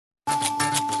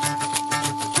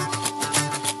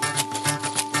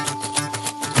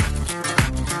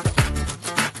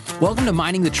Welcome to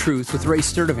Mining the Truth with Ray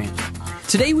Sturdivant.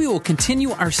 Today we will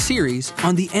continue our series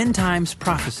on the end times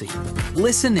prophecy.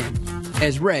 Listen in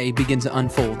as Ray begins to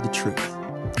unfold the truth.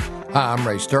 Hi, I'm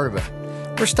Ray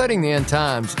Sturdivant. We're studying the end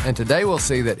times, and today we'll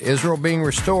see that Israel being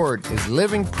restored is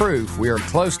living proof we are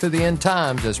close to the end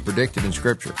times as predicted in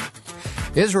Scripture.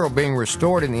 Israel being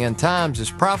restored in the end times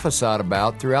is prophesied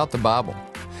about throughout the Bible.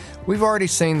 We've already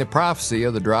seen the prophecy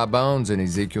of the dry bones in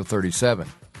Ezekiel 37.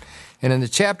 And in the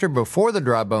chapter before the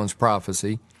dry bones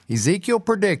prophecy, Ezekiel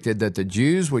predicted that the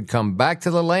Jews would come back to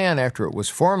the land after it was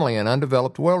formerly an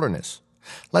undeveloped wilderness.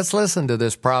 Let's listen to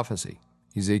this prophecy,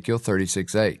 Ezekiel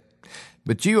 36:8.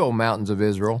 But you, O mountains of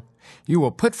Israel, you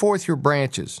will put forth your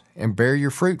branches and bear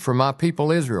your fruit for my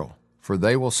people Israel, for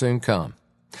they will soon come.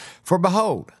 For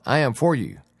behold, I am for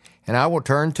you, and I will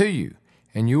turn to you,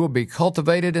 and you will be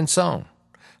cultivated and sown.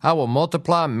 I will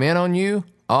multiply men on you,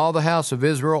 all the house of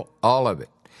Israel, all of it.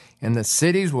 And the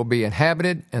cities will be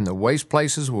inhabited, and the waste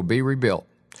places will be rebuilt.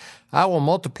 I will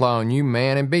multiply on you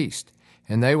man and beast,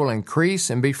 and they will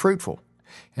increase and be fruitful.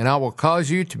 And I will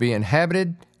cause you to be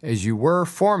inhabited as you were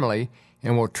formerly,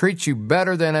 and will treat you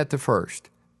better than at the first.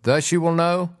 Thus you will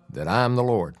know that I am the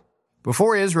Lord.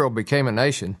 Before Israel became a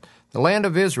nation, the land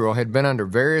of Israel had been under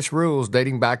various rules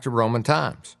dating back to Roman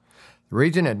times. The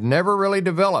region had never really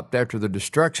developed after the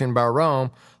destruction by Rome,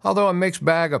 although a mixed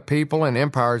bag of people and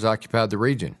empires occupied the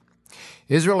region.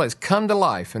 Israel has come to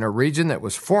life in a region that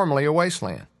was formerly a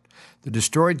wasteland. The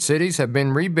destroyed cities have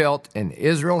been rebuilt, and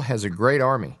Israel has a great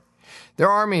army. Their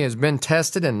army has been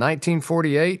tested in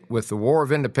 1948 with the War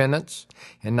of Independence,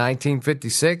 in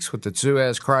 1956 with the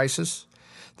Suez Crisis,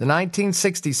 the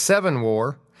 1967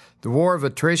 War, the War of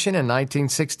Attrition in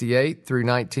 1968 through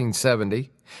 1970,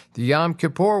 the Yom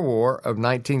Kippur War of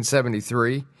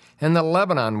 1973, and the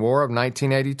Lebanon War of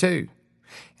 1982.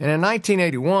 And in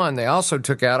 1981, they also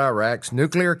took out Iraq's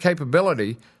nuclear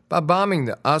capability by bombing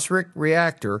the Usrik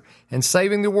reactor and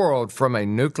saving the world from a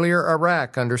nuclear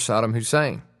Iraq under Saddam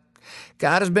Hussein.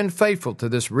 God has been faithful to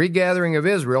this regathering of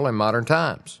Israel in modern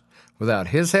times. Without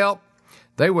His help,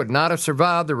 they would not have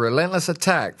survived the relentless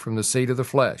attack from the seed of the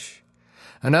flesh.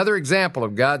 Another example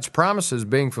of God's promises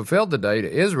being fulfilled today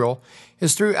to Israel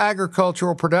is through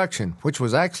agricultural production, which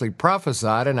was actually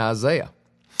prophesied in Isaiah.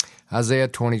 Isaiah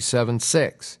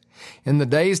 27:6. In the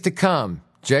days to come,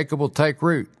 Jacob will take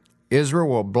root, Israel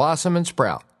will blossom and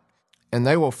sprout, and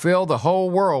they will fill the whole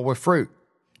world with fruit.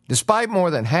 Despite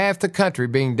more than half the country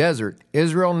being desert,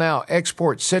 Israel now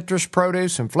exports citrus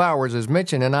produce and flowers as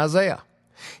mentioned in Isaiah.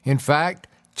 In fact,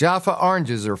 Jaffa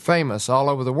oranges are famous all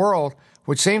over the world,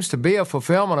 which seems to be a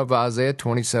fulfillment of Isaiah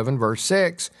 27 verse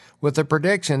 6, with the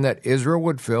prediction that Israel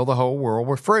would fill the whole world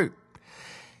with fruit.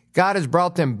 God has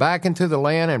brought them back into the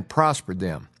land and prospered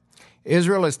them.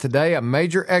 Israel is today a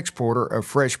major exporter of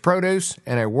fresh produce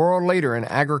and a world leader in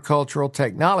agricultural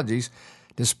technologies,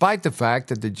 despite the fact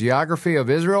that the geography of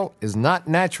Israel is not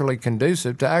naturally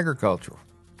conducive to agriculture.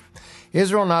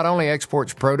 Israel not only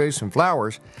exports produce and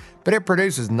flowers, but it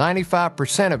produces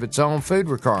 95% of its own food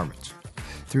requirements.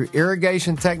 Through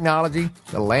irrigation technology,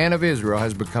 the land of Israel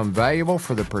has become valuable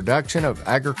for the production of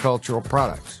agricultural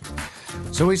products.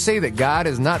 So we see that God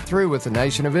is not through with the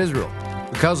nation of Israel.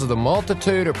 Because of the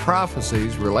multitude of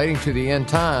prophecies relating to the end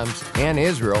times and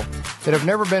Israel that have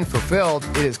never been fulfilled,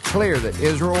 it is clear that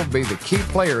Israel will be the key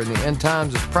player in the end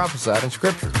times as prophesied in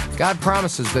Scripture. God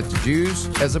promises that the Jews,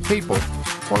 as a people,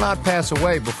 will not pass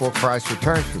away before Christ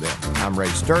returns for them. I'm Ray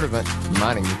Sturdivant,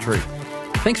 Mining the Truth.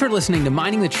 Thanks for listening to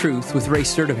Mining the Truth with Ray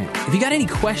Sturdivant. If you got any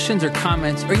questions or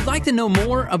comments, or you'd like to know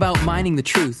more about Mining the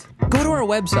Truth, go to our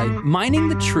website,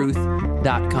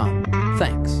 miningthetruth.com.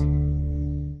 Thanks.